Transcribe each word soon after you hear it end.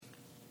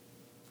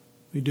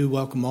We do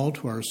welcome all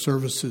to our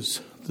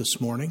services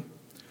this morning.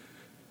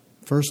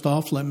 First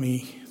off, let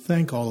me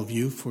thank all of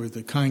you for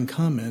the kind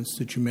comments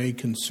that you made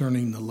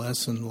concerning the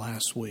lesson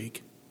last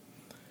week.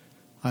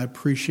 I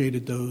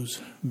appreciated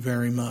those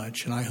very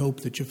much, and I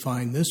hope that you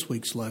find this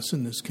week's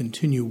lesson, this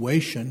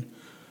continuation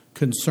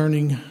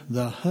concerning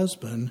the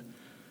husband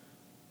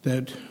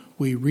that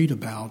we read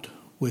about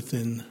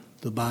within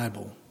the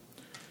Bible.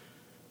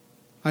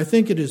 I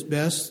think it is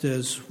best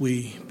as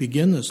we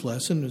begin this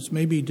lesson is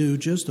maybe do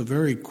just a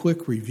very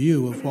quick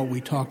review of what we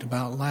talked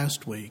about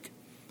last week.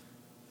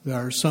 There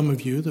are some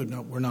of you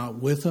that were not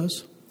with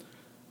us,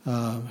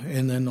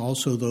 and then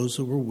also those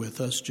that were with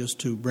us, just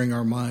to bring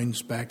our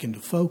minds back into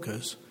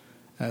focus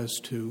as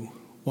to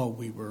what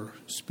we were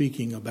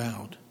speaking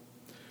about.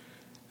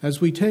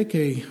 As we take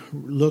a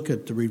look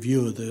at the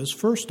review of this,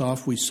 first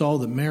off, we saw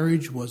that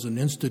marriage was an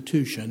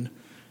institution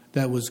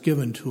that was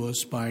given to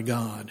us by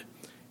God.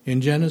 In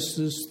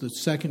Genesis, the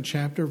 2nd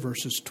chapter,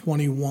 verses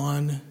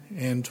 21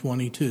 and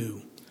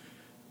 22,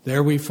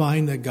 there we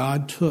find that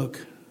God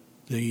took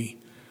the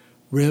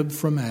rib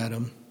from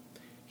Adam,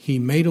 he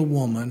made a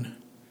woman,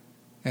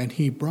 and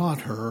he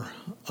brought her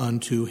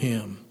unto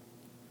him.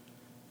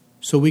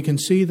 So we can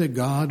see that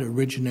God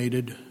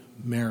originated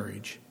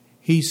marriage.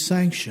 He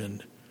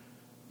sanctioned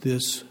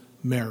this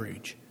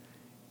marriage,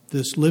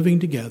 this living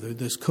together,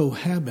 this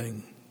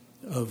cohabiting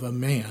of a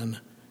man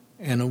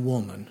and a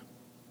woman.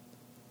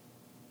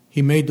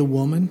 He made the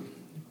woman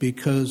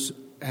because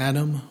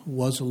Adam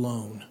was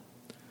alone,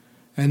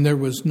 and there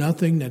was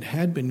nothing that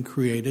had been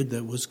created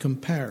that was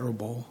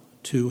comparable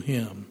to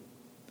him.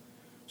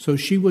 So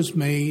she was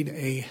made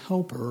a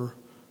helper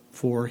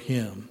for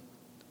him.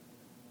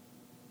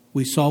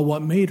 We saw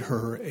what made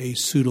her a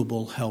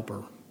suitable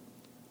helper.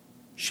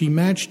 She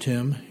matched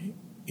him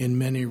in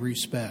many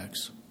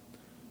respects.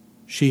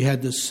 She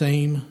had the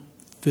same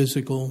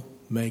physical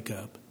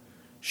makeup.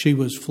 She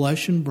was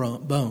flesh and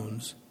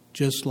bones,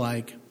 just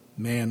like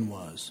man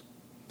was.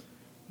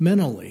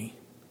 Mentally,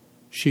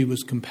 she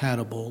was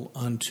compatible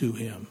unto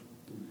him.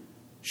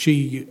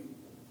 She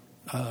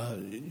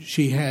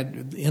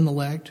had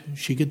intellect,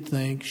 she could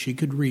think, she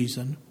could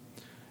reason,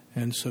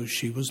 and so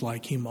she was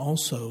like him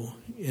also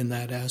in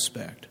that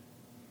aspect.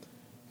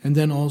 And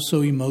then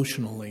also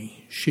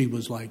emotionally, she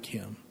was like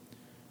him.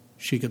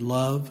 She could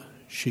love,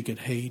 she could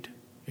hate,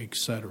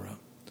 etc.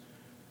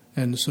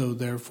 And so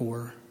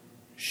therefore,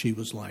 she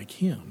was like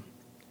him.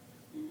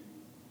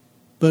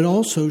 But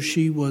also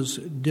she was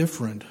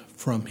different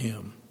from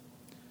him.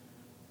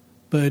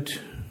 But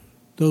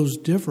those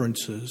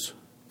differences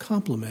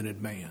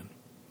complemented man,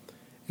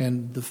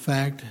 and the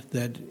fact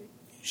that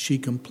she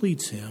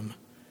completes him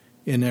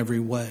in every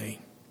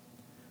way.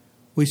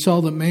 We saw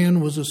that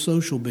man was a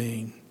social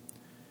being,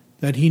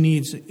 that he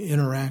needs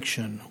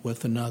interaction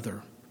with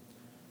another,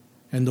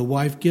 and the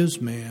wife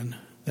gives man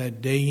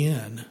that day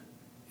in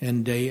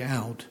and day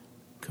out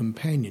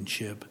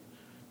companionship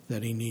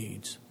that he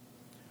needs.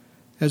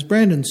 As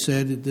Brandon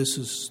said,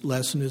 this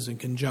lesson is in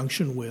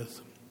conjunction with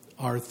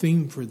our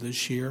theme for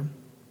this year,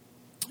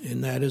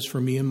 and that is,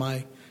 for me and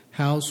my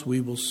house,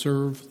 we will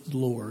serve the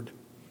Lord.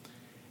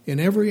 In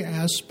every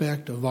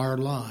aspect of our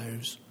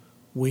lives,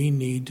 we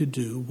need to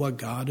do what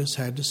God has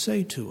had to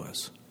say to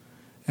us.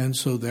 And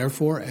so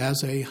therefore,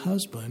 as a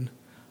husband,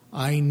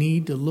 I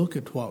need to look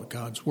at what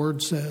God's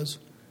Word says,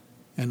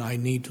 and I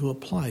need to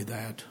apply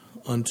that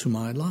unto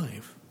my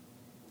life.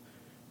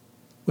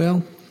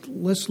 Well,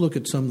 let's look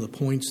at some of the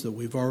points that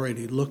we've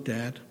already looked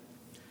at.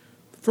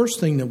 The first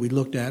thing that we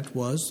looked at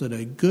was that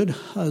a good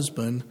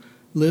husband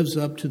lives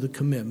up to the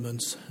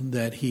commitments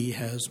that he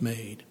has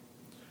made.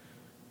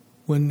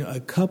 When a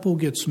couple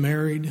gets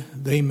married,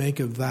 they make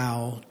a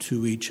vow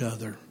to each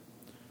other,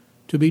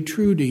 to be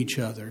true to each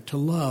other, to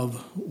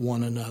love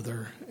one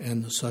another,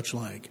 and the such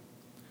like.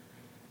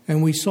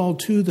 And we saw,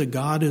 too, that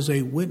God is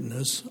a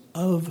witness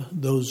of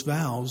those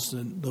vows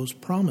and those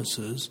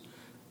promises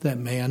that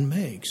man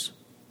makes.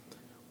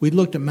 We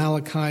looked at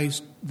Malachi,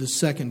 the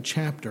 2nd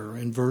chapter,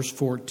 in verse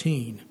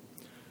 14.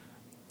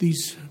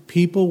 These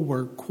people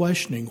were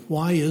questioning,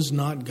 why is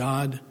not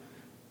God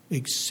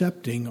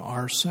accepting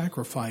our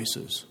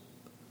sacrifices?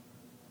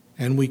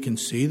 And we can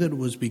see that it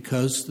was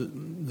because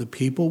the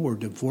people were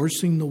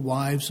divorcing the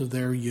wives of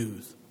their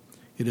youth.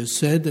 It is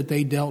said that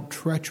they dealt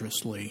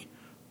treacherously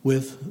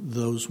with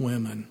those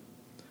women,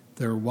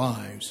 their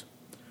wives.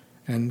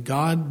 And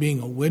God being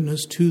a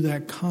witness to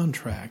that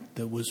contract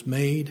that was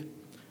made,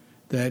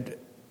 that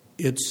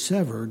it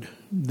severed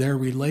their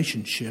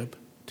relationship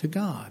to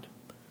God.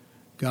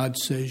 God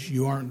says,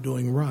 you aren't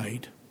doing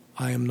right.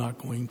 I am not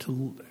going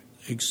to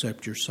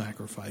accept your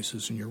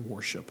sacrifices and your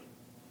worship.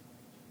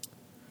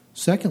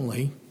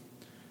 Secondly,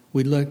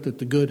 we looked at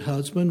the good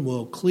husband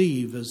will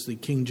cleave, as the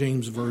King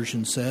James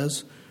Version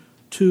says,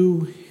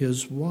 to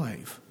his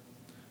wife.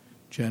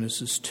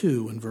 Genesis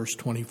 2 and verse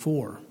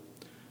 24.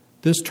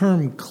 This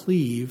term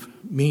cleave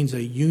means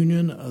a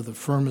union of the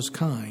firmest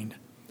kind,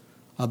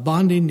 a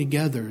bonding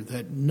together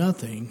that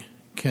nothing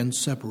can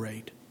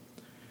separate.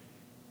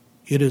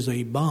 It is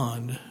a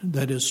bond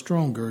that is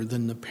stronger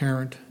than the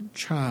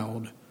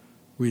parent-child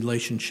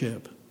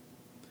relationship.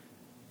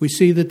 We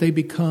see that they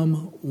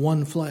become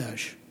one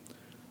flesh.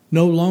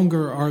 No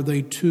longer are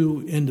they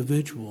two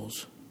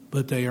individuals,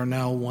 but they are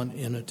now one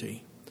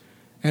entity.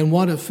 And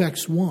what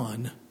affects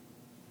one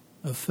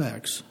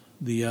affects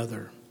the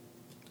other.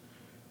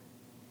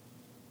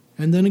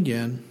 And then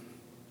again,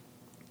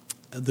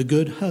 the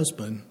good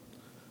husband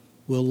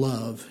will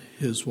love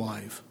his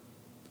wife.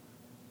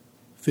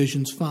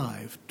 Ephesians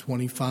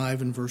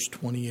 5:25 and verse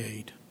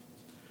 28.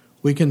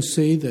 We can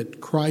see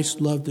that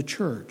Christ loved the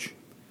church,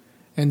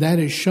 and that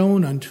is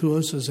shown unto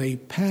us as a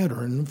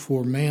pattern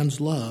for man's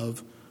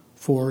love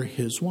for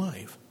his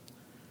wife.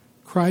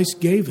 Christ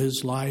gave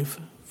his life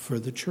for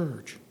the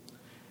church,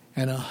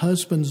 and a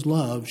husband's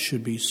love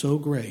should be so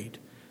great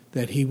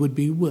that he would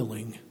be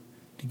willing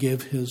to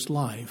give his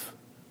life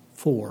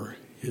for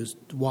his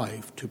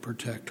wife to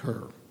protect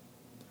her.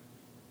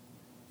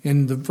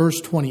 In the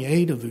verse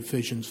 28 of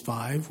Ephesians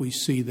 5, we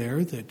see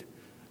there that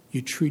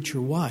you treat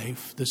your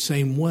wife the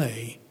same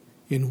way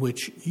in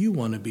which you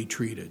want to be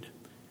treated.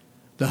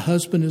 The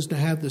husband is to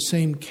have the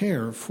same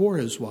care for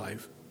his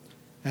wife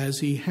as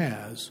he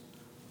has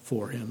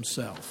for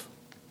himself.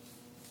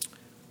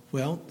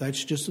 Well,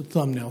 that's just a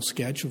thumbnail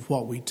sketch of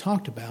what we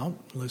talked about.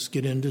 Let's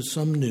get into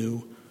some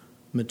new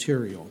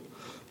material.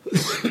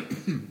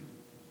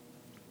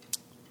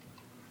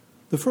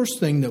 The first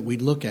thing that we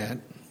look at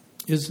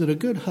is that a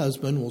good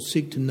husband will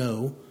seek to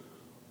know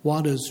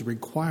what is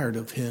required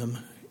of him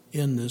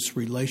in this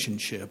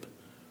relationship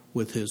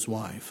with his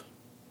wife.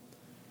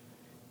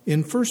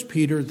 In 1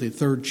 Peter, the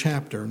 3rd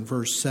chapter, in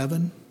verse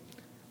 7,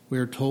 we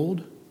are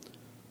told,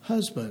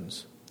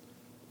 "Husbands,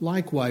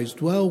 likewise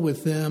dwell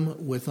with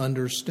them with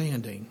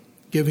understanding,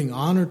 giving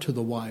honor to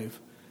the wife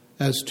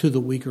as to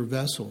the weaker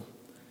vessel,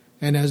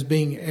 and as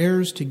being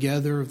heirs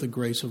together of the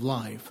grace of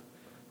life,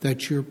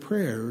 that your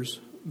prayers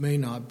may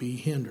not be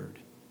hindered."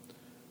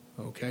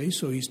 Okay,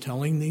 so he's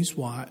telling these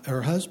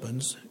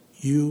husbands,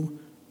 you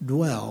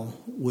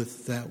dwell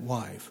with that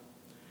wife.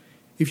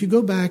 If you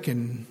go back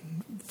in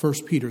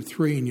 1 Peter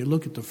 3 and you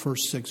look at the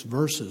first 6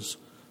 verses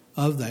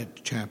of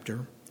that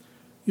chapter,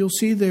 you'll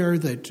see there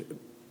that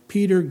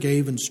Peter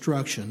gave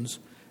instructions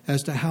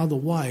as to how the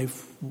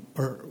wife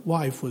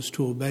was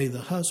to obey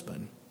the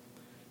husband.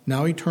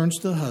 Now he turns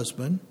to the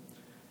husband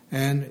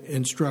and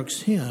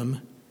instructs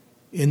him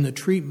in the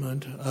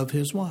treatment of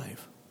his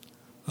wife.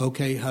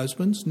 Okay,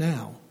 husbands,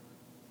 now,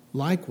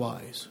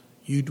 likewise,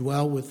 you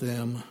dwell with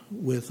them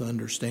with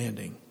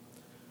understanding.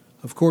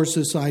 Of course,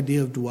 this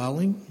idea of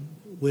dwelling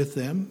with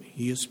them,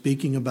 he is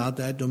speaking about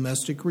that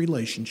domestic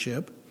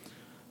relationship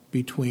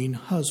between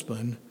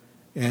husband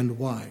and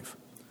wife.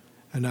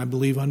 And I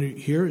believe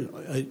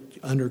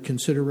under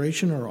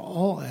consideration are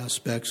all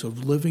aspects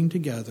of living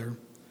together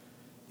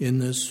in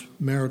this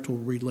marital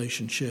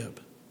relationship.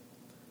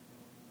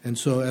 And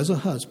so as a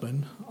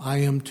husband, I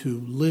am to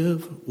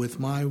live with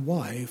my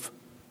wife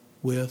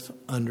with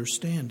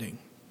understanding.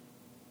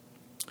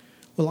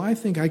 Well, I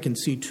think I can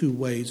see 2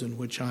 ways in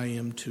which I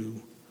am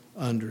to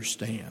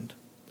understand.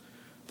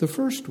 The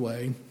first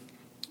way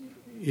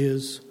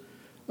is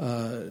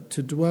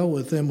to dwell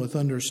with them with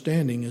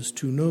understanding is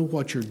to know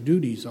what your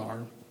duties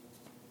are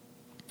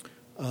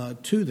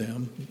to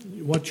them,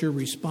 what your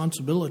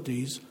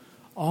responsibilities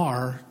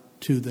are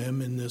to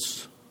them in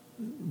this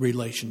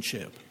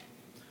relationship.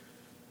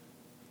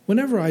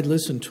 Whenever I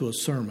listen to a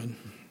sermon,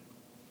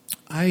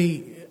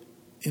 I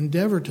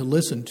endeavor to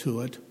listen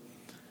to it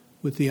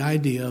with the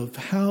idea of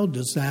how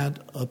does that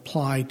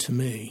apply to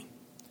me?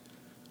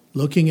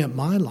 Looking at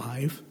my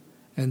life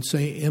and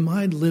say, am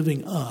I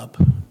living up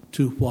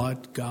to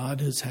what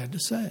God has had to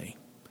say?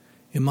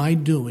 Am I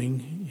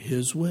doing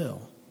His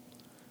will?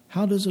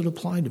 How does it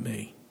apply to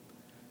me?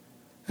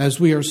 As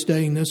we are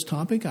studying this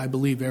topic, I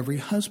believe every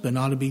husband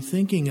ought to be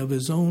thinking of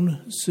his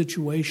own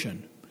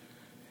situation.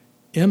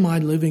 Am I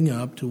living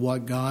up to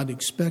what God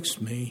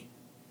expects me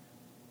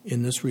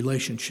in this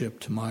relationship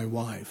to my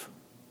wife?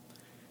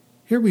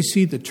 Here we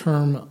see the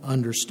term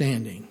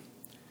understanding.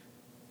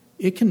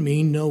 It can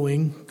mean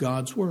knowing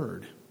God's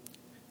Word,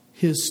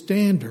 His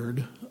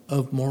standard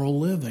of moral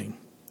living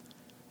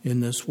in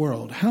this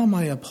world. How am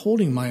I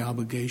upholding my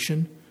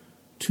obligation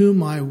to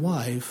my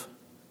wife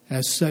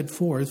as set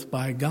forth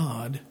by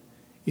God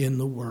in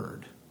the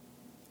Word?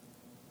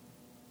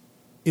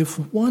 If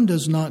one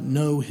does not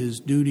know his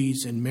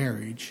duties in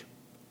marriage,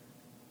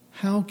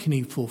 how can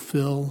he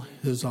fulfill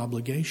his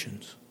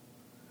obligations?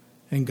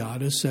 And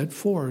God has set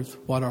forth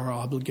what our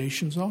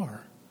obligations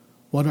are,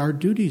 what our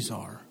duties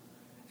are,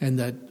 and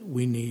that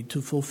we need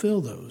to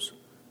fulfill those.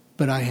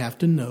 But I have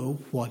to know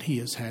what He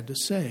has had to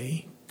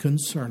say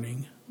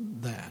concerning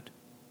that.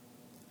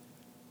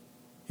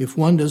 If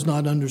one does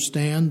not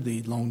understand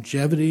the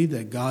longevity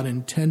that God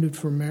intended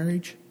for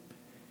marriage,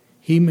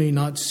 he may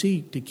not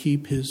seek to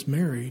keep his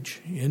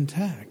marriage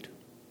intact.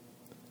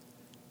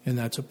 And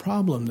that's a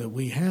problem that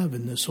we have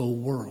in this whole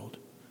world,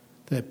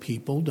 that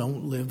people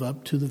don't live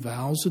up to the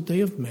vows that they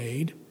have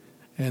made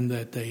and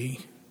that they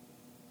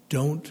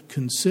don't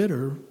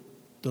consider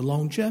the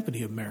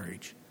longevity of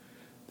marriage.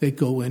 They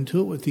go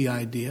into it with the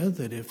idea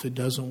that if it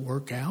doesn't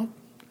work out,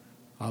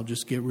 I'll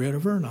just get rid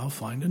of her and I'll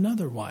find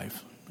another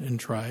wife and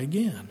try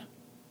again.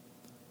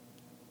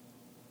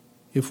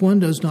 If one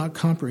does not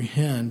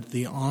comprehend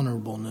the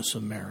honorableness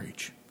of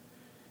marriage,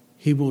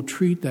 he will not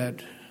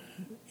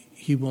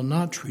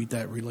treat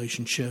that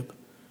relationship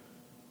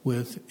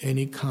with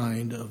any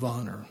kind of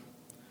honor.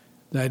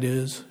 That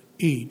is,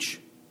 each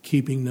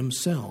keeping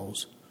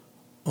themselves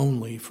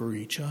only for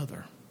each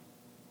other.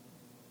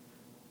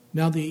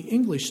 Now, the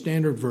English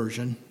Standard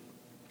Version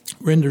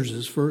renders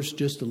this verse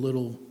just a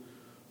little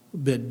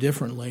bit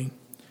differently.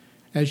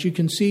 As you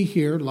can see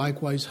here,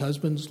 likewise,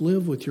 husbands,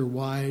 live with your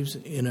wives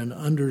in an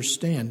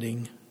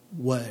understanding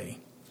way.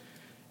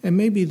 And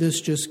maybe this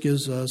just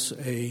gives us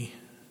a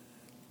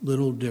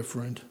little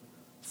different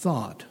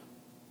thought.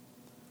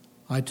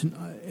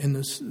 And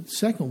the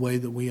second way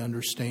that we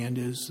understand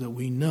is that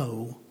we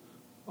know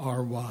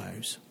our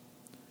wives.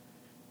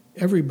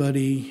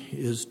 Everybody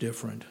is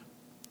different.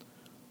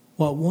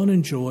 What one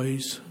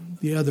enjoys,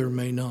 the other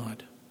may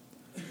not.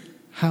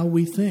 How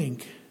we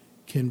think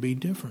can be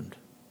different.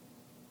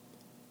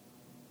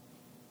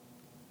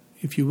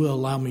 If you will,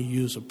 allow me to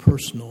use a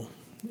personal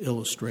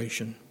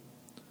illustration.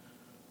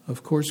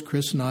 Of course,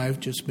 Chris and I have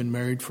just been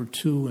married for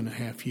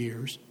 2.5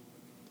 years.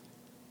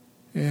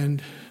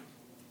 And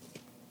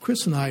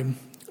Chris and I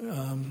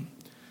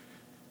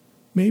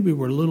maybe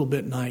were a little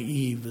bit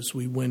naive as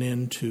we went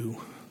into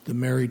the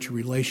marriage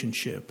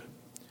relationship.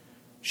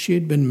 She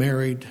had been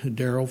married to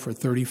Daryl for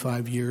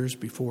 35 years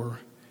before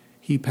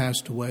he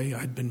passed away.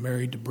 I'd been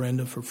married to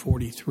Brenda for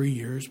 43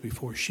 years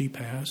before she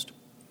passed.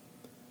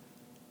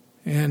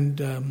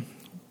 And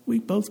we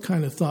both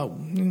kind of thought,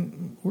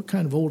 we're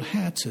kind of old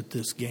hats at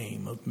this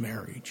game of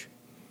marriage.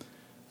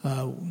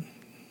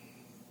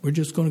 We're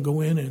just going to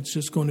go in and it's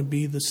just going to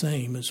be the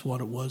same as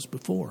what it was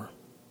before.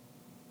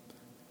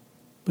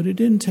 But it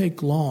didn't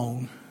take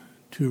long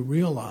to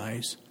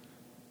realize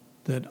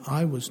that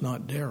I was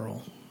not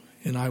Daryl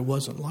and I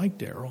wasn't like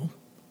Daryl.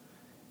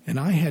 And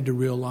I had to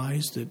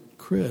realize that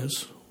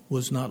Chris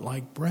was not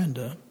like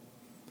Brenda.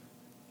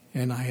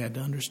 And I had to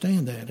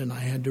understand that and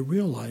I had to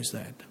realize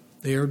that.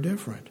 They are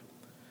different.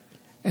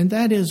 And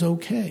that is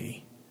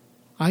okay.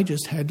 I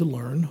just had to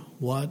learn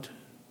what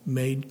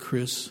made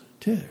Chris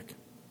tick.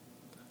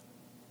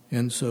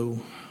 And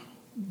so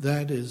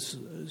that is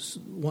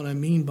what I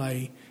mean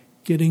by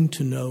getting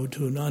to know,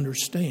 to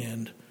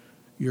understand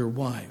your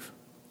wife.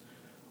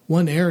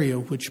 One area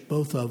which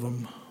both of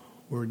them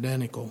were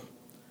identical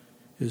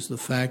is the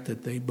fact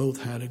that they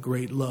both had a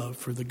great love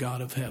for the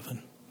God of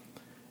heaven.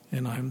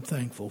 And I'm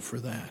thankful for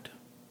that.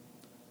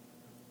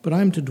 But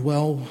I'm to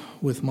dwell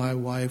with my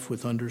wife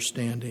with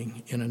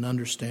understanding in an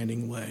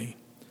understanding way.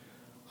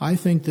 I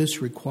think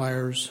this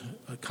requires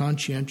a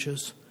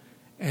conscientious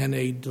and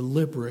a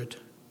deliberate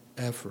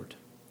effort.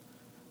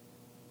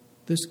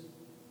 This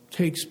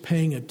takes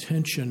paying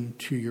attention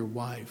to your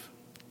wife.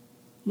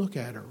 Look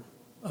at her,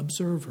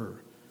 observe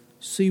her,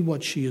 see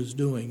what she is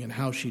doing and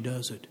how she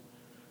does it,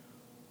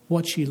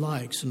 what she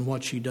likes and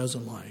what she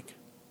doesn't like.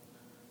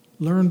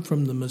 Learn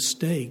from the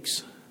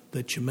mistakes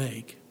that you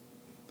make.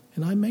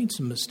 And I made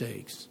some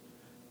mistakes,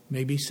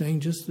 maybe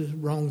saying just the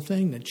wrong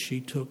thing that she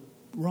took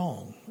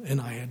wrong,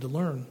 and I had to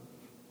learn,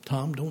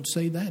 Tom, don't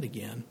say that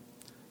again,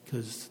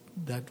 because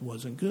that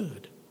wasn't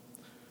good.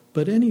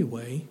 But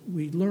anyway,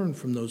 we learn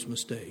from those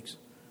mistakes,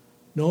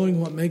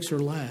 knowing what makes her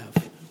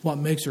laugh, what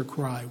makes her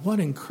cry, what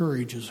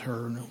encourages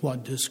her and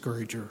what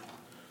discourages her,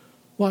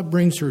 what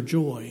brings her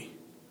joy,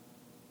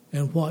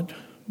 and what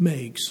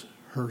makes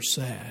her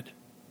sad.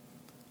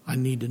 I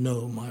need to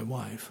know my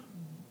wife.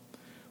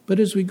 But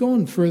as we go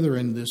on further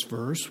in this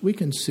verse, we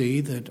can see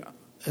that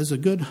as a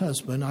good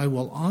husband, I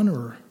will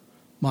honor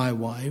my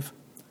wife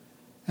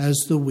as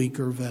the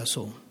weaker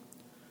vessel.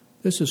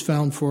 This is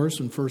found for us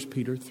in 1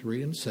 Peter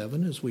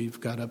 3:7, as we've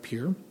got up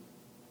here,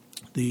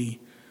 the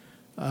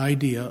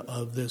idea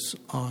of this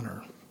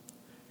honor.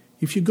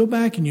 If you go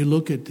back and you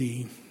look at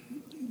the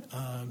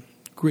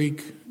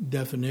Greek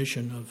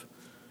definition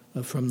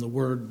of from the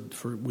word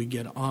for we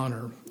get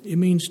honor, it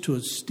means to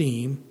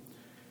esteem,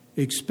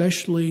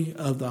 especially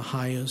of the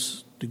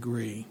highest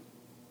degree.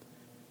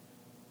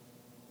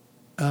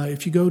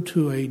 If you go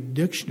to a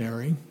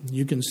dictionary,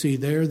 you can see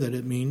there that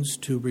it means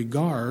to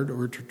regard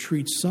or to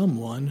treat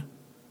someone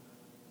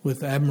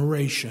with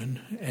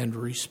admiration and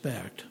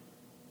respect.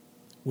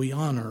 We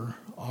honor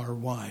our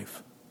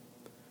wife.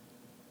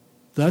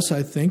 Thus,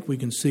 I think we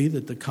can see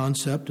that the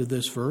concept of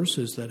this verse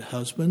is that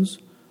husbands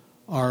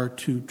are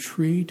to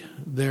treat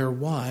their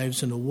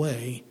wives in a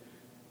way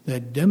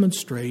that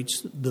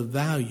demonstrates the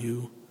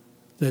value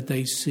that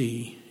they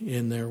see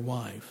in their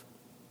wife.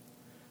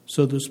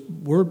 So this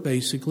word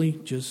basically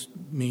just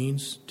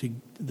means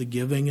the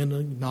giving and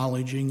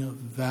acknowledging of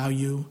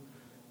value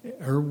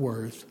or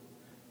worth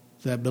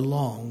that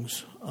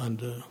belongs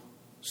unto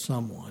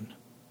someone.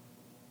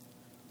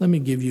 Let me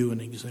give you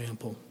an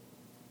example.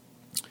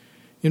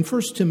 In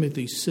 1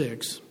 Timothy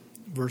 6,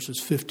 verses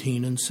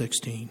 15 and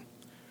 16,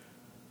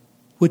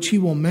 which he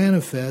will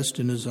manifest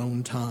in his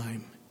own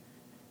time.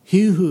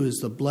 He who is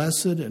the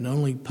blessed and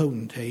only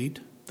potentate,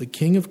 the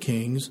King of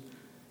kings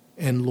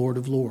and Lord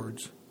of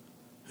lords,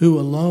 who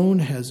alone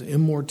has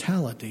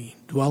immortality,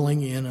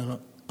 dwelling in an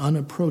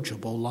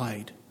unapproachable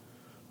light,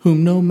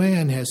 whom no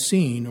man has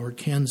seen or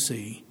can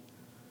see,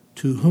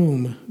 to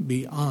whom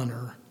be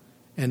honor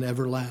and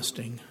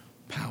everlasting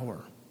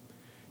power.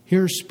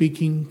 Here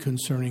speaking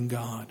concerning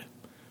God.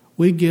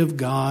 We give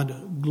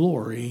God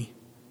glory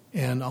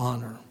and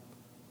honor.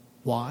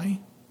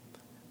 Why?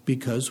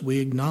 Because we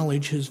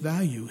acknowledge his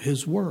value,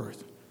 his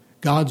worth.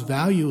 God's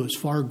value is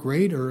far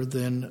greater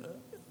than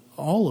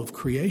all of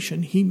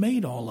creation. He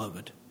made all of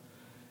it.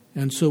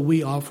 And so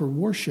we offer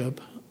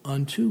worship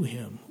unto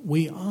him.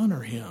 We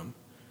honor him.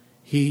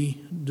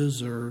 He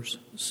deserves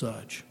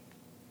such.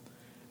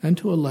 And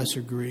to a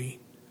lesser degree,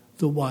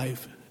 the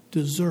wife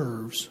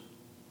deserves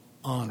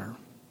honor.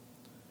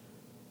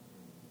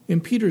 In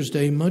Peter's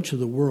day, much of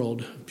the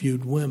world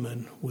viewed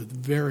women with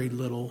very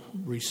little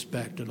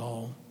respect at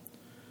all.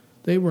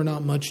 They were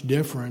not much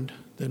different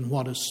than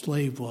what a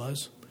slave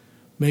was,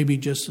 maybe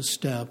just a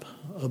step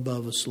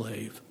above a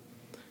slave.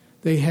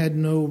 They had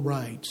no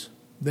rights.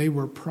 They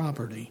were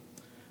property.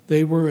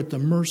 They were at the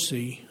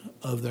mercy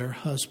of their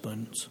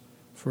husbands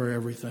for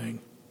everything.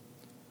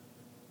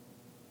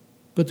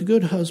 But the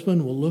good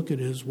husband will look at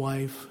his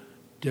wife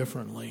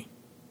differently.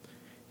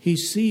 He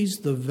sees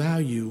the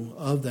value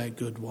of that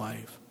good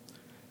wife,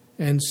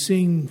 and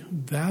seeing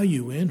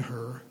value in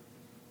her,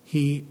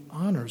 he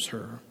honors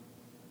her.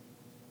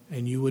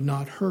 And you would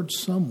not hurt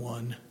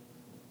someone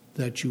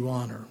that you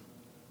honor.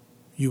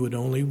 You would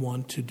only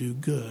want to do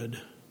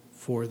good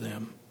for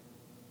them.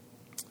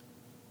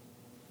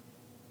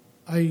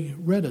 I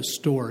read a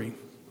story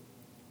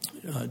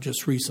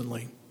just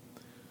recently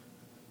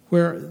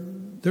where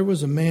there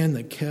was a man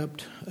that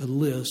kept a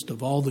list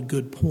of all the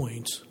good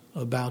points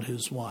about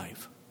his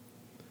wife.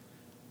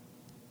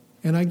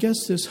 And I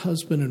guess this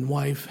husband and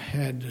wife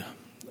had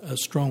a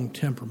strong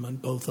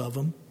temperament, both of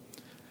them.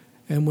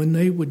 And when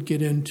they would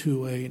get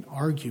into an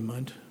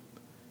argument,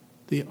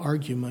 the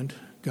argument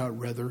got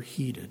rather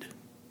heated,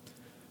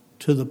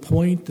 to the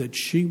point that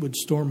she would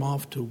storm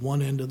off to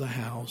one end of the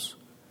house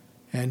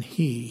and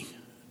he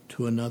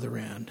to another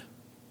end.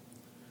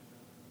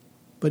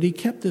 But he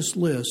kept this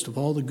list of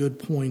all the good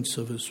points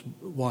of his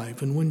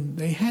wife, and when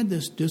they had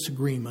this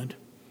disagreement,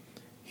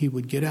 he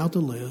would get out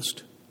the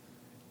list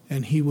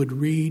and he would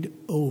read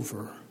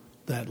over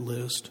that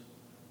list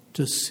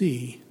to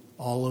see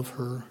all of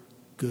her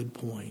good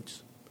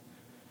points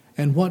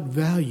and what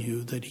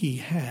value that he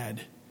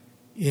had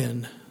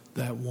in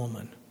that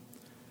woman.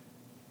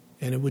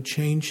 And it would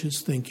change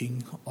his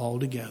thinking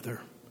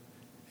altogether,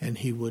 and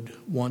he would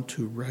want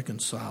to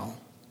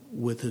reconcile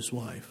with his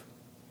wife.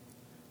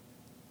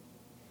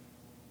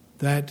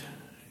 That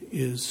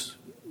is,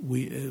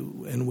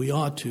 we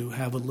ought to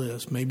have a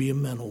list, maybe a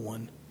mental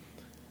one,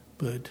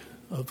 but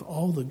of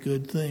all the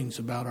good things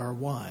about our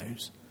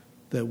wives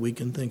that we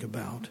can think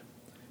about.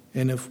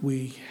 And if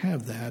we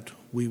have that,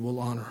 we will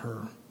honor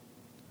her.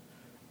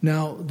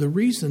 Now, the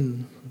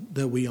reason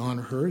that we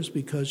honor her is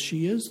because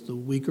she is the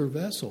weaker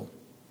vessel.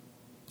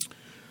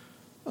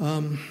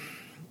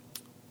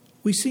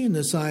 We see in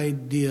this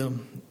idea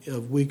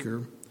of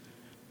weaker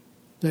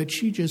that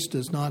she just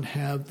does not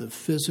have the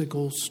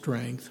physical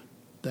strength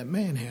that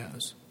man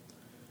has.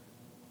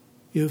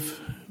 If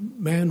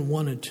man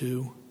wanted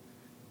to,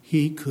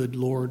 he could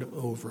lord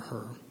over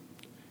her.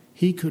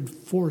 He could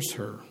force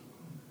her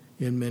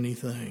in many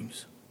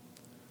things.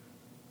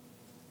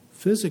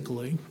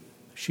 Physically,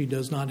 she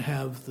does not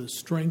have the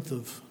strength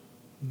of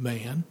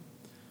man,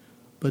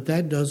 but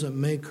that doesn't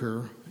make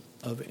her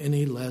of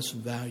any less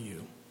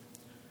value.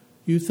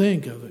 You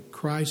think of it,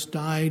 Christ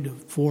died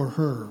for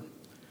her.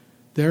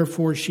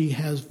 Therefore, she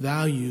has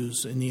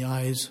values in the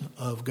eyes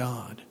of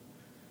God.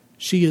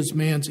 She is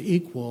man's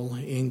equal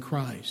in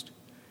Christ.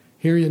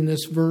 Here in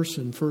this verse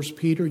in 1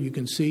 Peter, you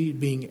can see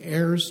being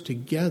heirs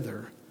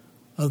together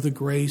of the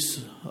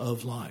grace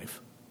of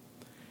life.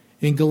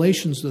 In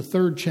Galatians, the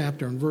 3rd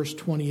chapter, in verse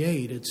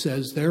 28, it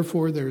says,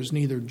 "Therefore there is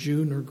neither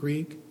Jew nor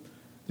Greek,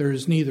 there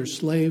is neither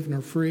slave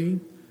nor free,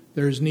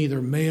 there is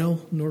neither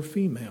male nor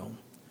female,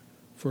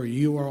 for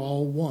you are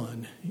all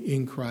one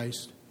in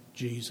Christ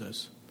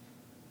Jesus."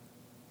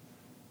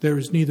 There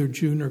is neither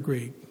Jew nor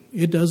Greek.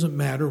 It doesn't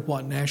matter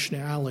what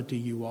nationality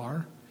you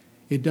are.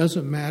 It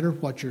doesn't matter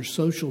what your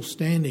social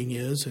standing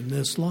is in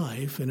this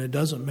life, and it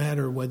doesn't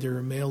matter whether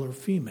you're male or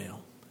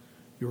female.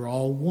 You're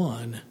all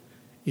one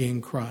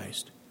in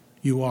Christ.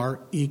 You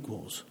are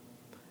equals.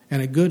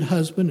 And a good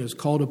husband is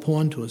called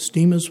upon to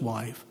esteem his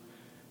wife,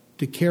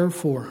 to care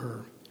for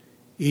her,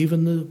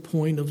 even to the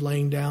point of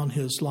laying down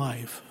his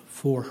life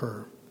for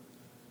her.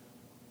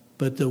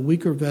 But the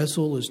weaker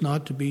vessel is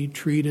not to be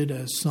treated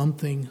as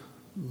something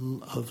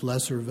of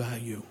lesser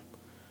value,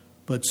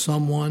 but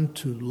someone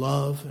to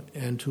love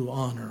and to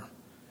honor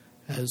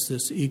as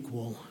this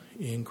equal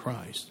in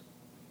Christ.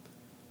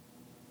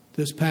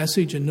 This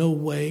passage in no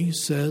way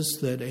says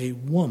that a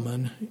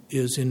woman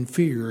is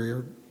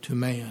inferior to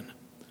man.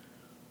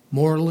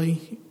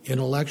 Morally,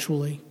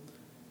 intellectually,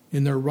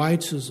 in their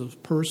rights as a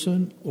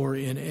person, or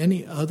in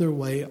any other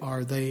way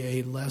are they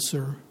a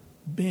lesser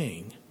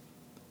being.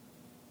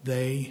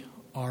 They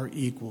are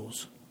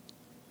equals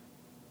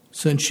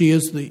Since she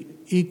is the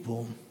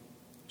equal,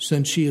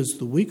 since she is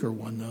the weaker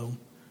one, though,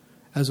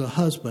 as a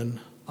husband,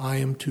 I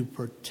am to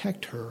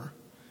protect her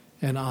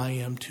and I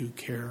am to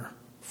care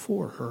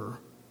for her.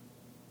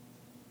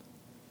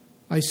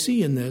 I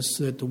see in this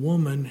that the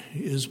woman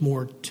is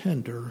more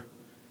tender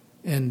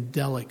and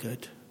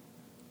delicate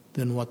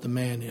than what the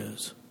man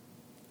is.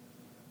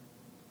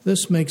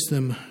 This makes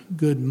them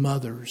good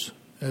mothers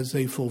as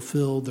they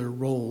fulfill their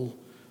role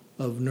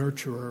of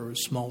nurturer of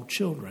small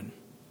children.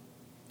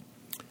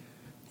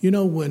 You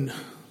know, when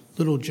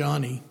little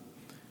Johnny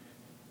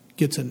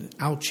gets an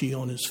ouchie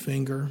on his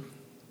finger,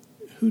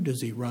 who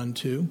does he run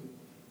to?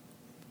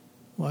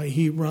 Why,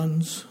 he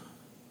runs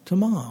to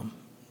Mom,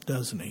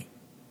 doesn't he?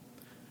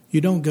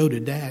 You don't go to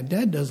Dad.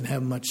 Dad doesn't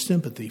have much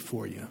sympathy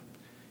for you.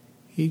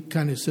 He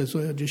kind of says,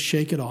 well, just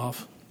shake it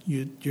off.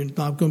 You're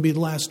not going to be the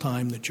last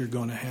time that you're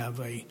going to have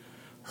a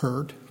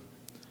hurt.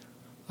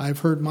 I've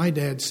heard my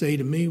dad say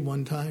to me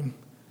one time,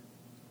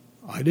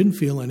 I didn't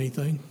feel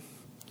anything.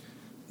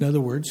 In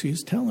other words,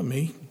 he's telling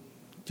me,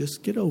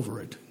 just get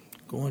over it.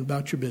 Go on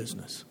about your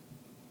business.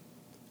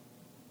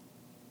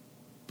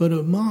 But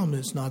a mom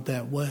is not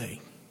that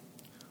way.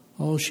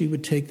 Oh, she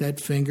would take that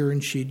finger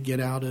and she'd get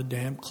out a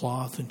damp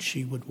cloth and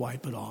she would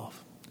wipe it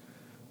off.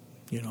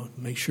 You know,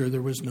 make sure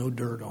there was no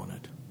dirt on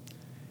it.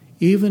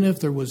 Even if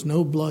there was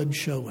no blood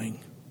showing,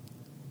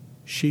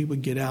 she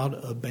would get out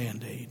a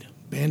Band-Aid.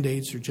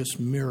 Band-Aids are just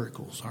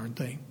miracles, aren't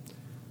they?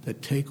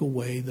 That take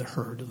away the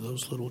hurt of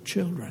those little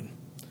children.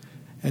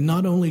 And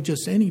not only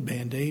just any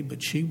Band-Aid,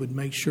 but she would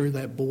make sure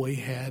that boy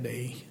had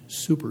a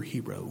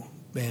superhero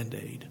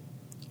Band-Aid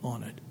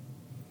on it.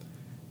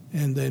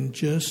 And then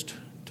just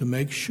to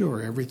make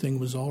sure everything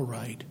was all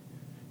right,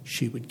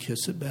 she would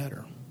kiss it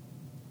better.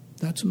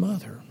 That's a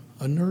mother,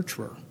 a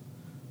nurturer,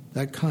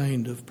 that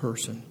kind of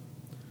person.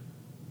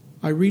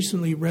 I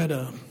recently read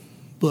a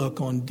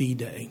book on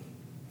D-Day.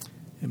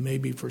 And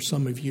maybe for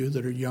some of you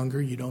that are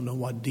younger, you don't know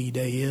what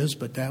D-Day is,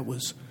 but that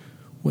was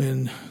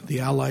when the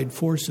Allied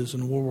forces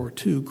in World War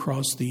II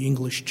crossed the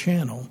English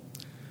Channel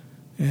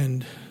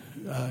and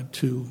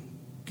to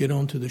get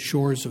onto the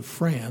shores of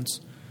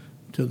France,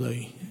 to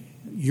the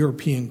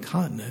European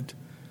continent,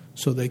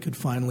 so they could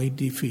finally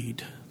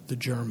defeat the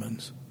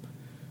Germans.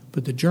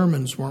 But the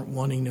Germans weren't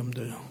wanting them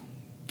to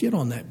get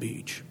on that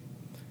beach.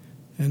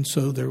 And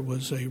so there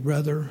was a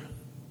rather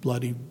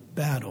bloody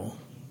battle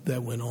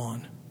that went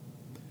on.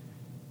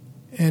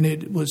 And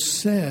it was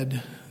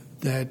said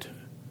that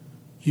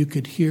you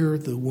could hear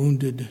the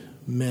wounded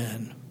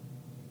men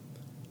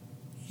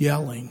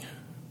yelling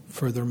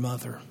for their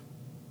mother.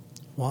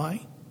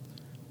 Why?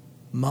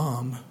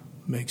 Mom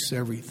makes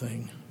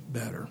everything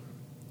better.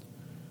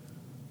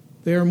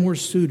 They are more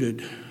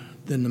suited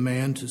than the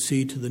man to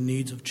see to the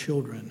needs of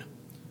children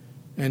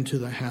and to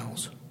the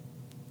house.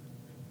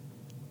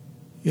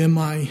 In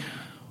my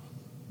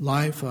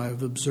life,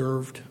 I've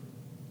observed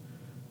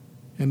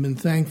and been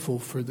thankful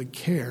for the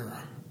care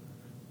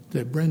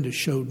that Brenda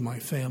showed my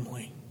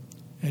family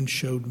and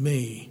showed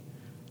me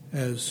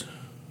as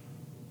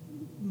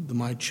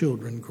my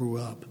children grew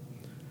up.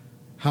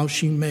 How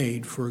she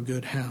made for a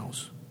good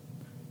house.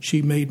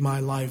 She made my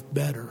life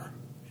better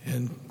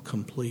and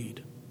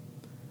complete.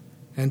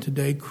 And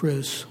today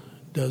Chris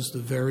does the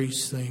very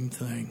same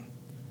thing.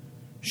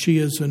 She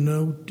is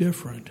no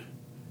different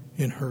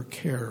in her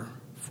care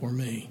for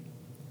me.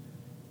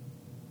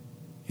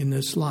 In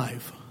this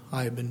life,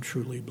 I have been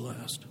truly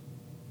blessed.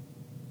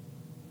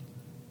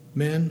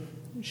 Men,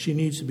 she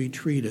needs to be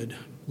treated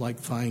like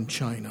fine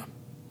china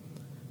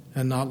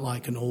and not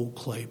like an old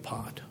clay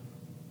pot.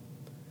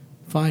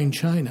 Fine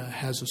china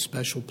has a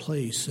special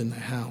place in the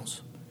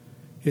house.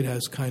 It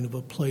has kind of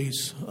a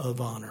place of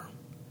honor,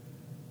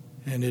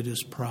 and it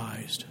is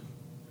prized.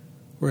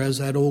 Whereas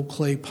that old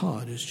clay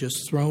pot is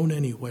just thrown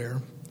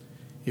anywhere.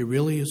 It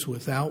really is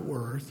without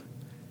worth,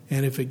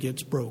 and if it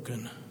gets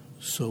broken,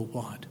 so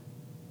what?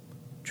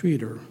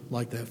 Treat her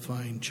like that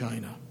fine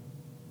china.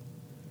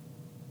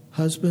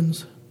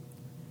 Husbands,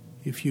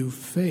 if you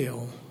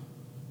fail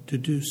to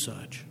do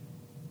such,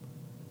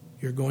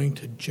 you're going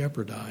to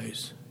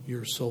jeopardize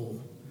your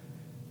soul.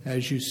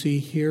 As you see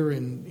here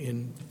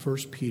in 1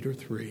 Peter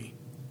 3,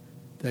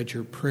 that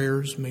your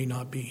prayers may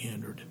not be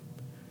hindered.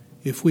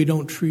 If we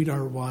don't treat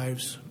our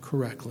wives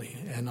correctly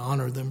and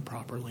honor them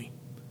properly,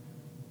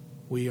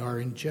 we are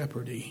in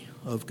jeopardy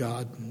of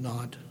God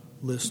not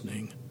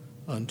listening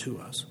unto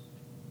us.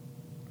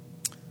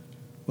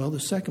 Well, the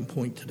second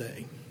point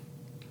today,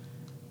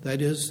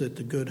 that is that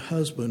the good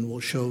husband will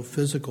show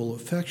physical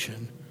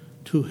affection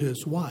to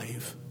his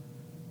wife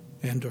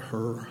and to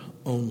her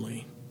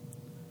only.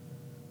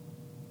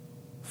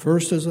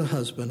 First, as a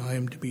husband, I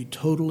am to be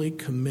totally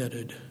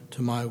committed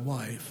to my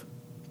wife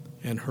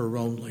and her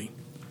only.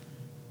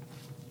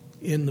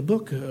 In the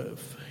book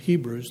of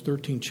Hebrews,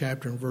 13th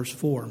chapter and verse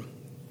 4,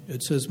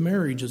 it says,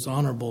 marriage is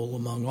honorable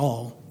among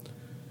all,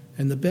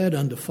 and the bed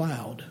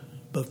undefiled,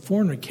 but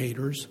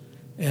fornicators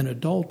and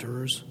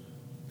adulterers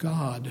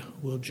God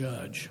will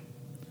judge.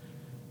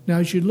 Now,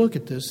 as you look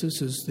at this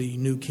is the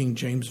New King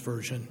James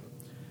Version.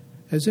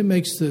 As it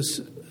makes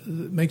this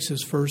makes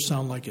this verse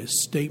sound like a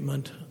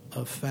statement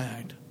of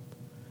fact.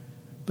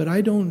 But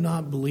I do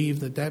not believe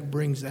that that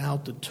brings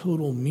out the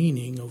total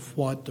meaning of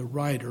what the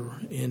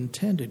writer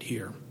intended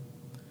here.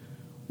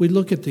 We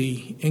look at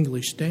the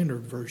English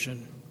Standard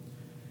Version,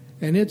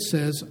 and it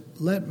says,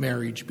 "Let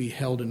marriage be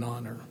held in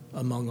honor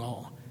among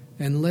all,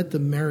 and let the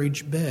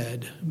marriage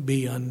bed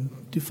be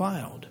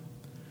undefiled."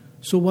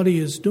 So what he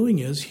is doing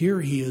is,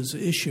 here he is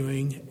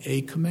issuing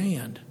a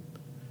command.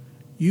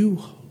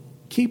 You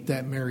keep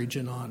that marriage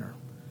in honor,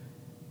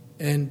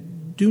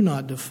 and do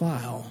not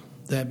defile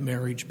that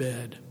marriage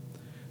bed.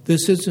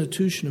 This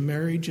institution of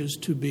marriage is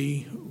to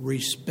be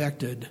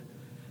respected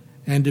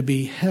and to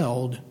be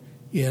held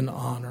in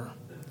honor.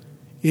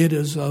 It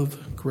is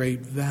of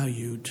great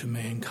value to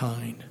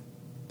mankind.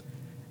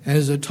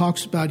 As it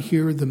talks about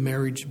here, the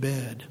marriage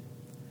bed,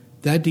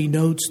 that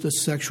denotes the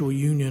sexual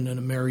union in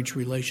a marriage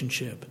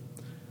relationship.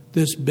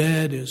 This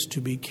bed is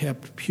to be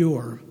kept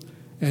pure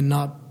and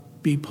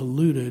not be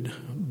polluted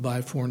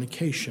by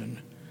fornication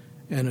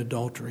and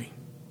adultery.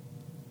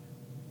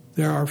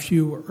 There are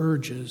few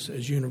urges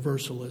as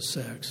universal as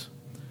sex.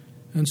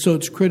 And so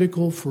it's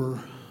critical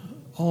for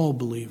all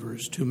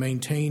believers to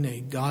maintain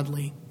a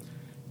godly,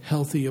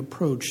 healthy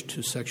approach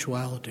to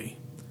sexuality.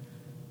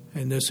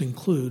 And this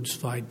includes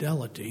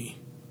fidelity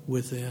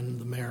within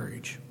the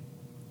marriage.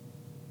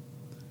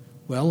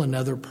 Well,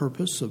 another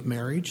purpose of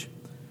marriage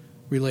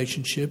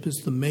relationship is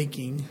the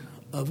making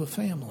of a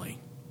family.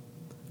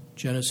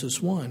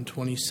 Genesis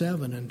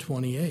 1:27 and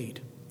 28.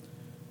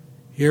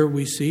 Here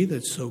we see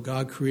that so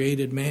God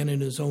created man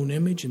in his own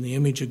image. In the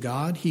image of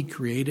God, he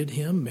created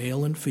him,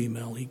 male and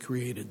female, he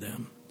created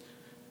them.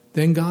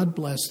 Then God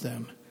blessed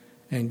them,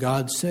 and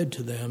God said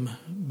to them,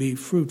 "Be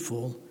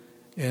fruitful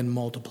and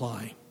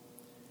multiply."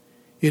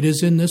 It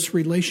is in this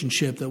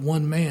relationship that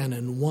one man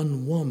and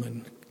one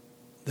woman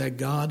that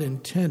God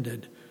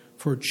intended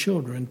for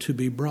children to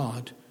be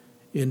brought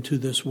into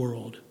this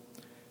world.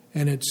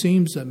 And it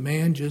seems that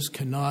man just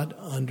cannot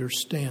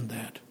understand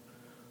that,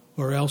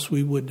 or else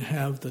we would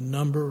have the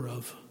number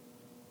of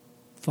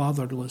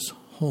fatherless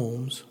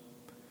homes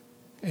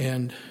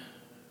and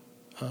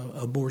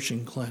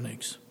abortion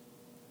clinics.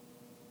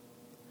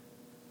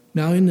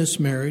 Now, in this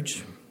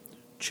marriage,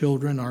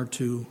 children are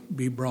to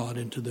be brought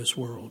into this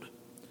world.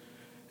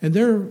 And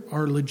there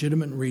are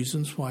legitimate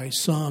reasons why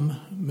some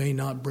may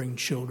not bring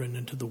children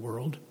into the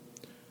world.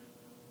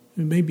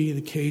 It may be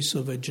the case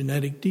of a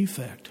genetic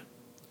defect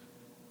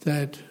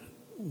that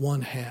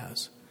one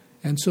has.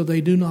 And so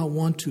they do not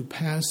want to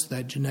pass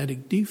that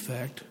genetic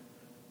defect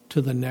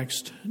to the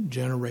next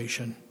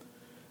generation.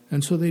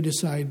 And so they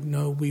decide,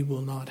 no, we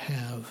will not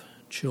have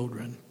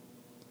children.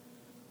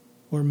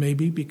 Or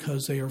maybe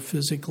because they are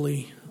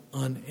physically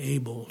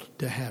unable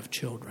to have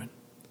children.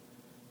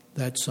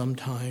 That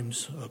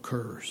sometimes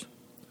occurs.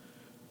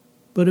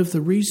 But if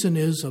the reason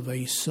is of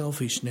a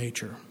selfish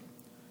nature,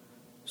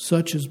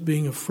 such as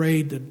being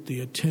afraid that the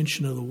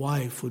attention of the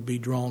wife would be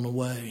drawn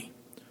away,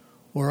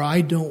 or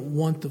I don't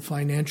want the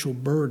financial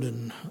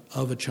burden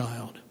of a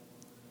child,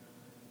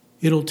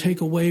 it'll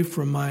take away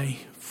from my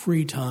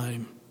free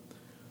time.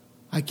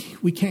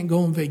 We can't go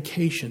on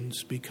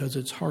vacations because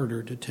it's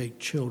harder to take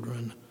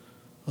children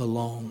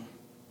along.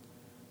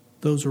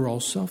 Those are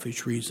all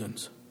selfish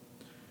reasons.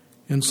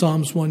 In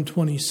Psalms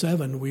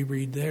 127, we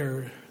read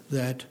there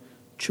that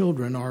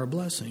children are a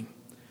blessing,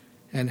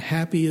 and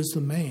happy is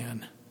the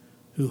man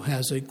who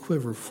has a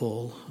quiver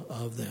full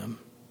of them.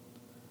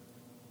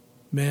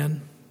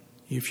 Men,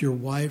 if your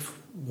wife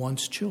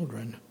wants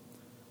children,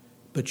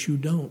 but you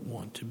don't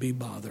want to be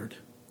bothered,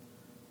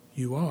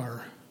 you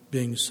are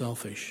being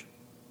selfish.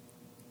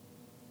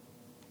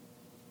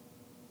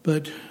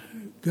 But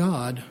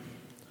God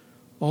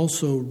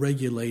also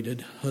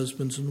regulated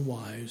husbands and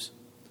wives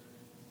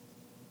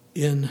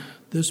in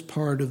this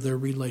part of their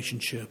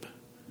relationship,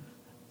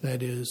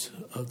 that is,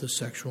 of the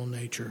sexual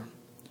nature.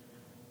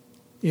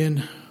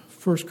 In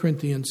 1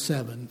 Corinthians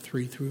 7,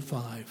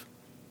 3-5,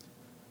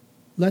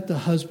 let the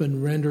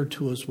husband render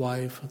to his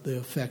wife the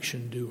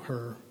affection due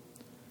her,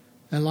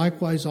 and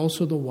likewise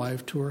also the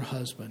wife to her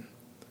husband.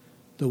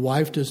 The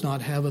wife does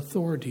not have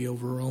authority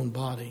over her own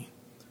body,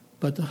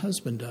 but the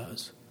husband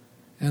does.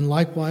 And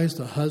likewise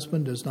the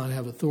husband does not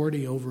have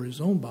authority over his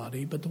own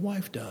body, but the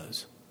wife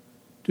does.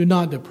 Do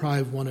not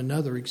deprive one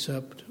another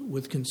except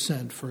with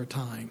consent for a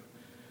time,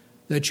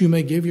 that you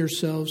may give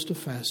yourselves to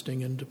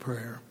fasting and to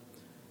prayer,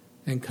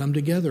 and come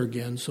together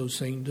again so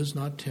Satan does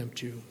not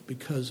tempt you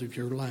because of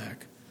your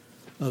lack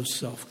of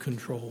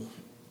self-control.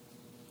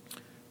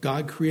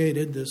 God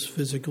created this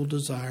physical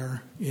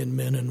desire in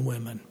men and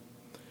women.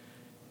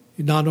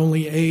 It not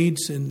only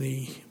aids in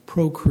the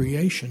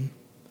procreation,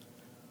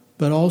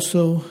 but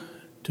also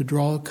to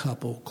draw a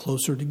couple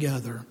closer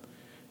together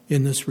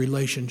in this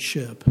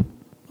relationship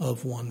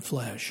of one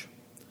flesh.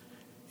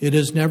 It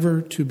is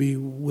never to be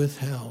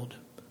withheld,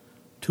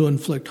 to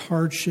inflict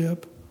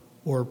hardship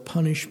or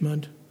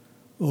punishment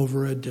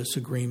over a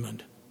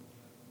disagreement,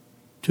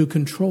 to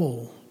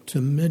control, to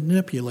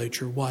manipulate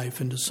your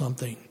wife into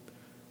something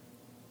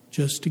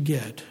just to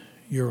get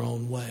your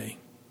own way.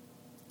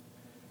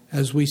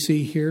 As we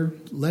see here,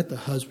 let the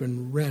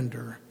husband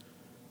render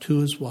to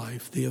his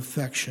wife the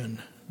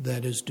affection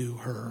that is due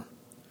her.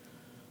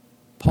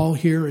 Paul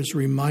here is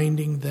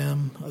reminding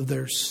them of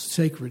their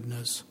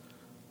sacredness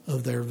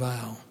of their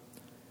vow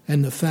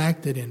and the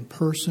fact that in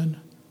person,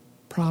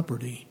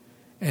 property,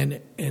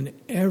 and in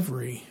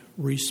every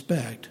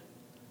respect,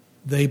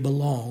 they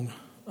belong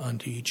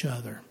unto each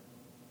other.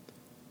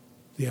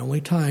 The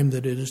only time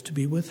that it is to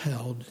be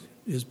withheld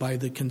is by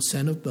the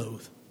consent of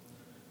both,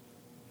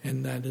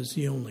 and that is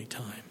the only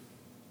time.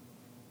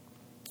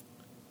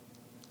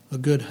 A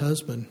good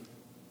husband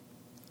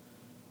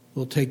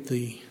will take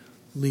the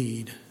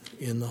lead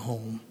in the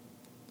home.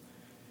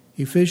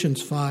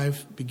 Ephesians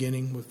 5,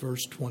 beginning with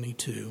verse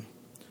 22.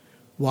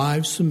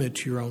 Wives, submit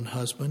to your own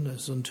husband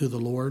as unto the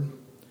Lord.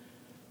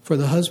 For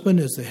the husband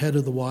is the head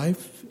of the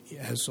wife,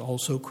 as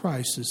also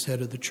Christ is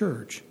head of the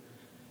church,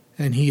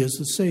 and he is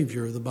the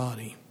Savior of the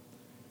body.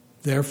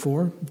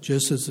 Therefore,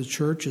 just as the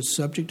church is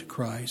subject to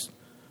Christ,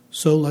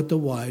 so let the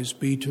wives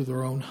be to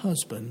their own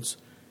husbands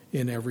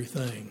in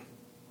everything.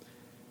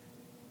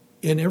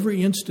 In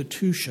every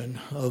institution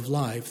of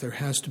life, there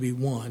has to be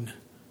one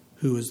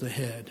who is the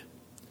head.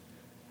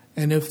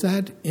 And if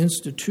that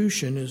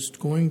institution is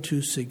going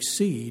to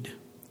succeed,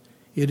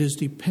 it is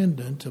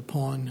dependent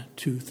upon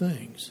two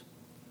things.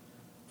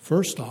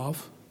 First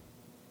off,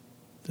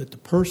 that the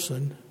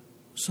person,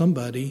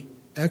 somebody,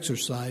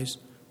 exercise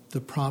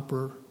the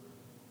proper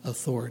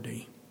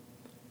authority.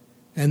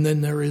 And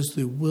then there is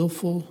the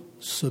willful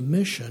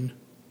submission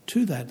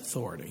to that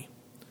authority.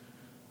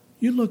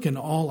 You look in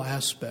all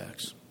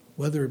aspects,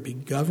 whether it be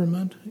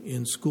government,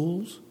 in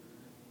schools,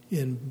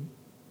 in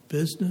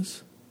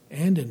business,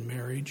 and in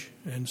marriage,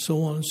 and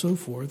so on and so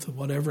forth,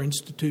 whatever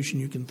institution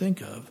you can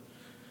think of,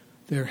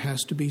 there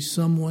has to be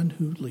someone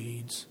who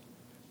leads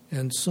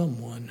and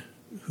someone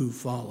who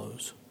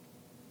follows.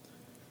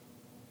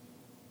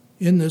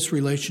 In this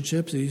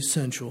relationship, it is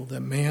essential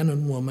that man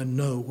and woman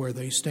know where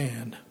they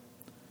stand,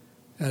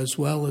 as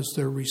well as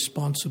their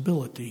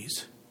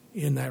responsibilities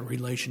in that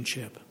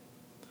relationship.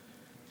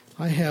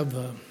 I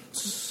have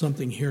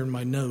something here in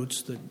my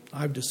notes that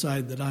I've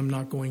decided that I'm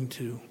not going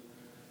to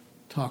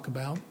talk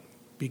about,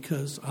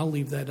 because I'll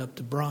leave that up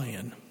to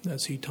Brian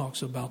as he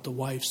talks about the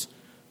wife's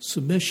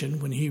submission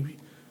when he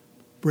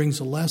brings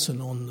a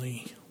lesson on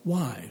the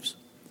wives.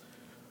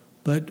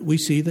 But we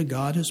see that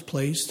God has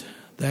placed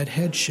that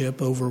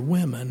headship over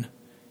women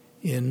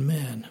in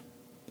men.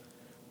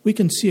 We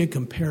can see a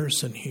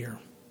comparison here.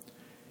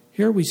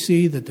 Here we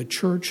see that the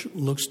church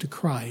looks to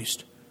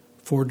Christ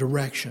for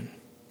direction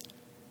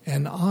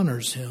and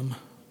honors him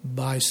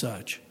by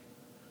such.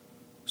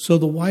 So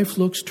the wife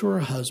looks to her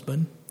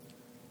husband,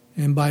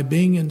 and by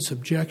being in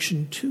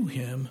subjection to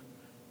him,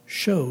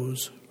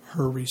 shows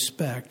her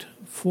respect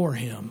for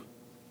him.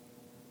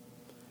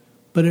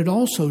 But it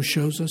also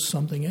shows us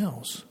something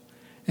else,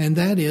 and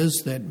that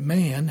is that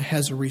man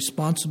has a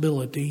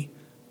responsibility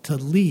to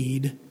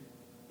lead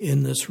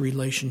in this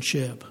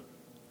relationship.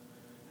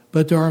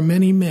 But there are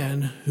many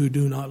men who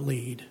do not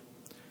lead.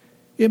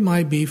 It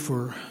might be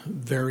for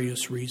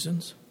various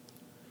reasons.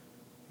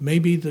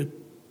 Maybe the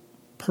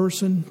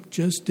person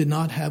just did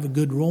not have a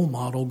good role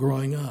model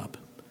growing up.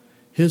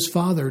 His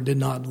father did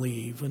not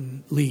lead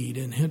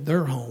in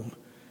their home,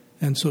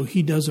 and so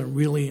he doesn't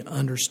really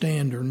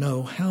understand or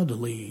know how to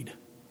lead.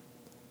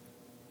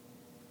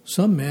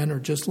 Some men are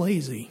just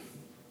lazy.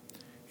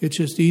 It's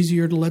just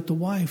easier to let the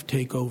wife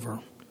take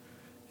over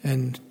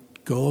and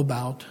go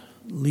about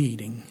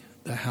leading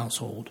the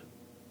household.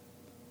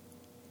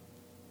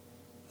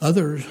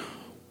 Other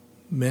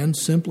men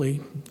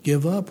simply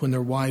give up when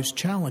their wives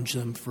challenge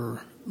them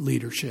for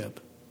leadership.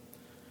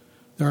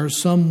 There are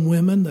some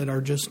women that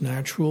are just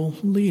natural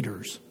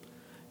leaders,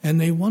 and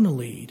they want to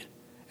lead,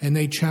 and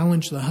they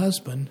challenge the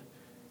husband,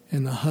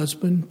 and the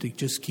husband, to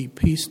just keep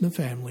peace in the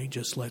family,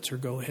 just lets her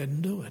go ahead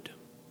and do it.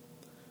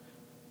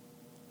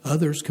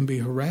 Others can be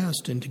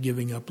harassed into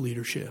giving up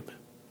leadership.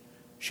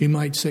 She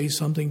might say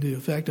something to the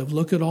effect of,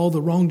 look at all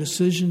the wrong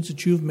decisions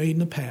that you've made in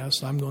the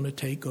past, I'm going to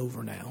take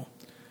over now.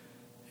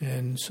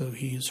 And so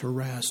he is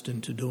harassed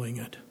into doing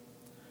it.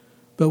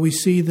 But we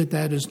see that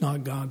that is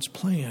not God's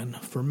plan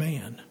for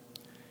man.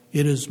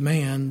 It is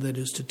man that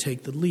is to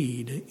take the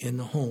lead in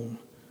the home,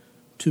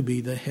 to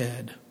be the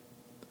head.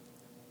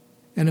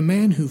 And a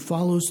man who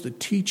follows the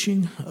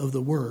teaching of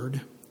the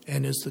word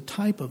and is the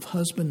type of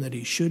husband that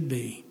he should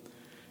be,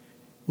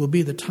 will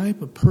be the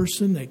type of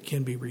person that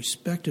can be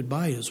respected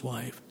by his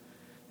wife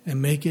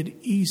and make it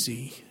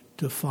easy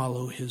to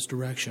follow his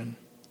direction.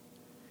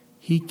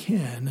 He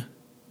can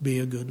be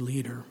a good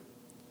leader.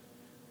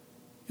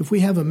 If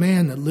we have a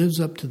man that lives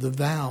up to the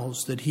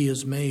vows that he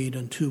has made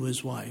unto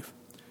his wife,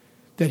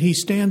 that he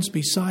stands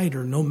beside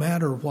her no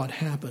matter what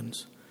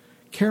happens,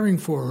 caring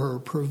for her,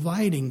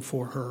 providing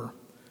for her,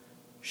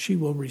 she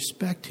will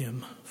respect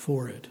him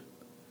for it.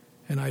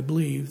 And I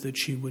believe that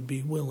she would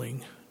be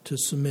willing to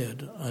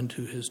submit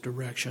unto his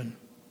direction.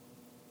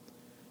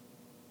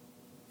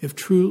 If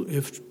two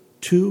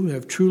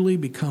have truly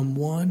become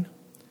one,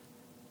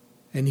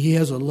 and he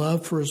has a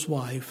love for his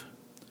wife,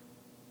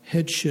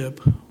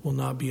 headship will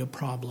not be a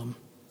problem.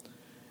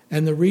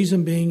 And the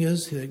reason being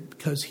is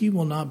because he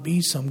will not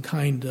be some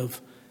kind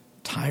of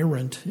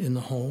tyrant in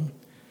the home.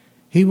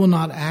 He will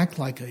not act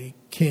like a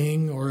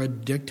king or a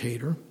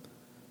dictator,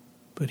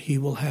 but he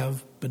will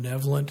have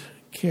benevolent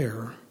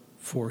care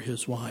for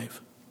his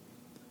wife.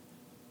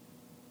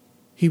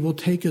 He will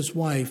take his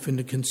wife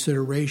into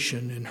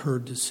consideration in her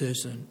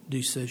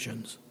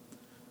decisions.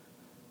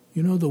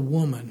 You know, the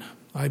woman,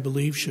 I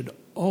believe, should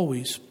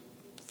always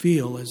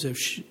feel as if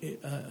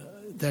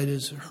that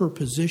is her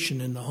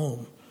position in the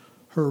home,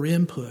 her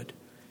input,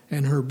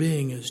 and her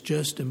being is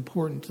just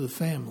important to the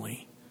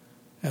family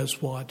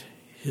as what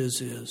his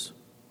is.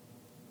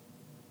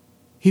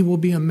 He will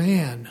be a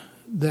man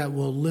that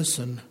will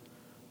listen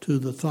to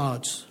the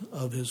thoughts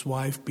of his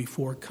wife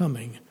before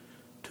coming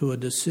to a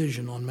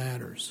decision on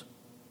matters.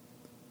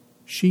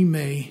 She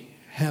may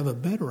have a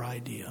better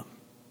idea.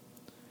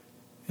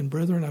 And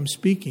brethren, I'm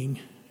speaking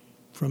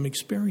from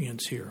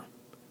experience here.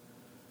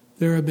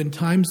 There have been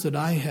times that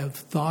I have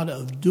thought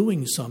of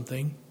doing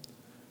something,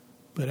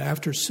 but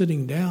after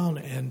sitting down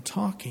and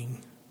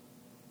talking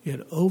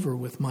it over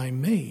with my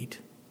mate,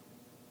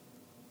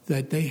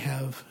 that they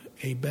have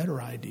a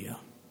better idea.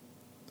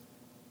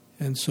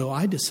 And so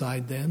I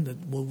decide then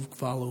that we'll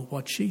follow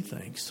what she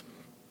thinks.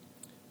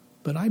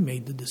 But I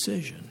made the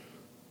decision.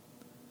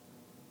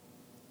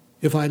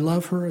 If I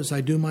love her as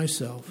I do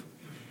myself,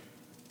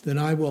 then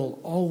I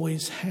will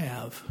always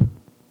have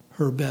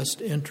her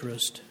best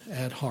interest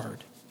at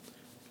heart.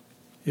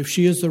 If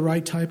she is the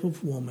right type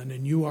of woman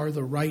and you are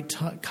the right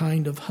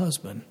kind of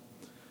husband,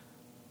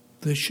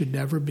 this should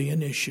never be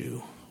an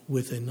issue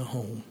within the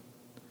home.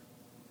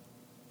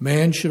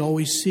 Man should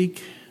always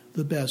seek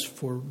the best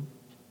for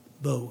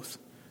both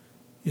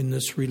in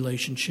this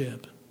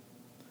relationship.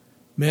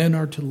 Men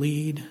are to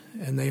lead,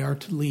 and they are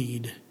to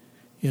lead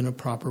in a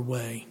proper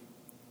way.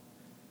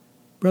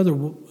 Brother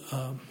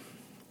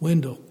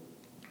Wendell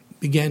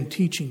began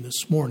teaching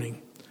this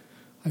morning.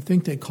 I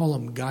think they call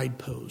them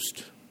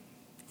guideposts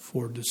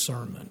for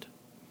discernment.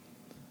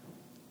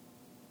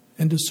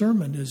 And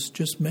discernment is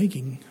just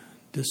making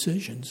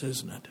decisions,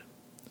 isn't it?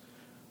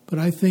 But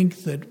I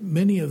think that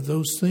many of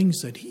those things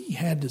that he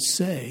had to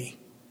say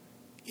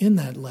in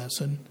that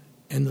lesson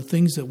and the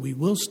things that we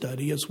will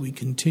study as we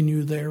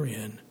continue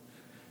therein,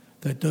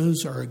 that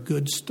those are a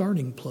good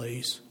starting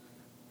place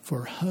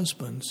for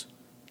husbands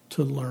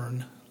to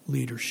learn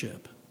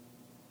leadership.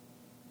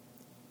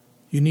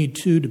 You need,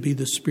 too, to be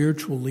the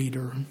spiritual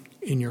leader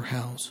in your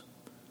house.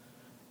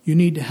 You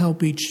need to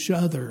help each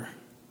other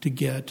to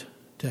get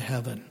to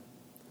heaven.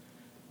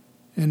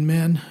 And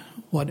men,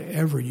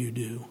 whatever you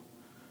do,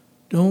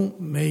 don't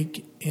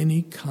make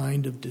any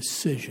kind of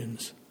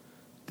decisions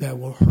that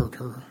will hurt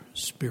her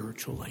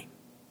spiritually.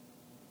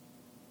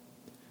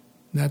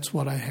 That's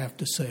what I have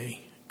to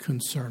say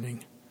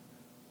concerning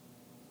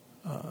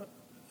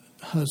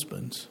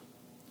husbands.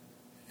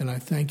 And I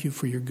thank you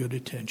for your good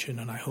attention,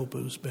 and I hope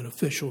it was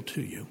beneficial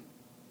to you.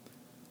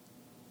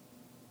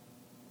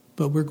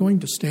 But we're going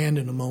to stand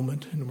in a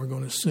moment, and we're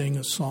going to sing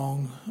a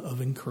song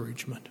of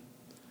encouragement.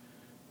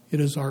 It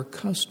is our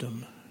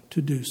custom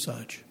to do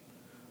such,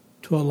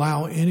 to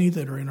allow any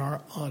that are in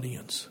our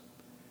audience,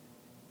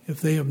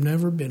 if they have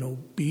never been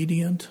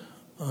obedient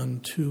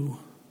unto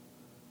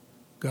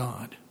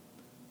God,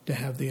 to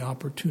have the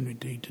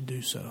opportunity to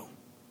do so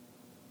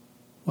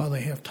while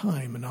they have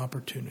time and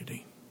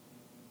opportunity.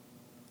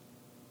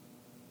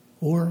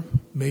 Or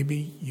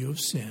maybe you have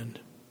sinned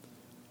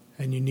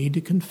and you need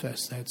to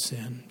confess that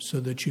sin so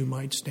that you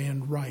might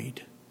stand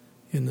right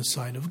in the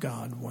sight of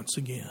God once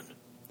again.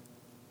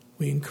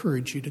 We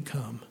encourage you to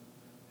come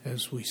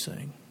as we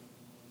sing.